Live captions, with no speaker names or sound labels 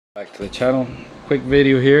Back to the channel. Quick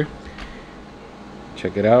video here.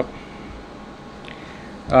 Check it out.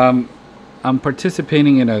 I'm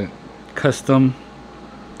participating in a custom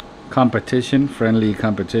competition, friendly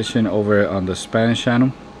competition over on the Spanish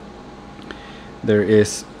channel. There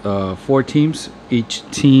is 4 teams. Each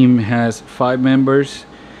team has 5 members.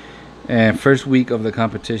 And first week of the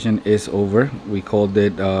competition is over. We called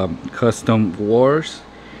it Custom Wars.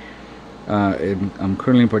 I'm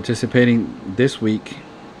currently participating this week.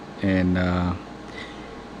 And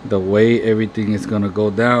the way everything is gonna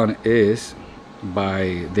go down is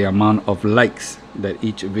by the amount of likes that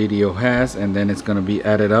each video has, and then it's gonna be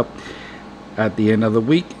added up at the end of the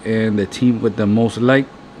week, and the team with the most like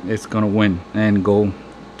is gonna win and go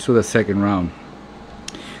to the second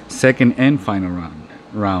and final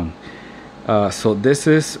round. So this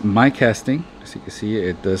is my casting. As you can see,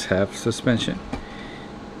 it does have suspension.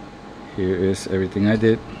 Here is everything I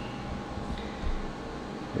did.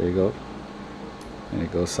 There you go, and it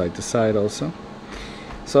goes side to side also.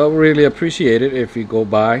 So I really appreciate it if you go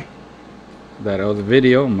by that other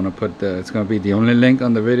video. I'm gonna put it's gonna be the only link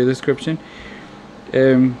on the video description.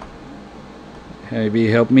 Maybe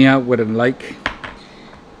help me out with a like.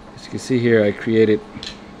 As you can see here, I created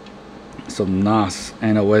some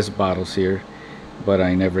NOS bottles here, but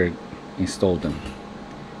I never installed them.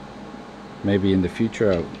 Maybe in the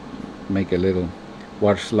future I'll make a little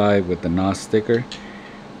water slide with the NOS sticker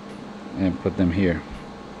and put them here.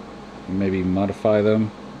 Maybe modify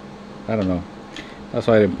them. I don't know. That's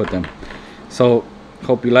why I didn't put them. So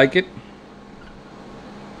hope you like it.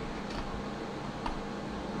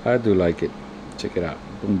 I do like it. Check it out.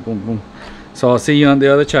 Boom, boom, boom. So I'll see you on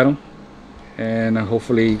the other channel, and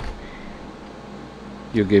hopefully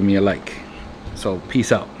you'll give me a like. So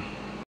peace out.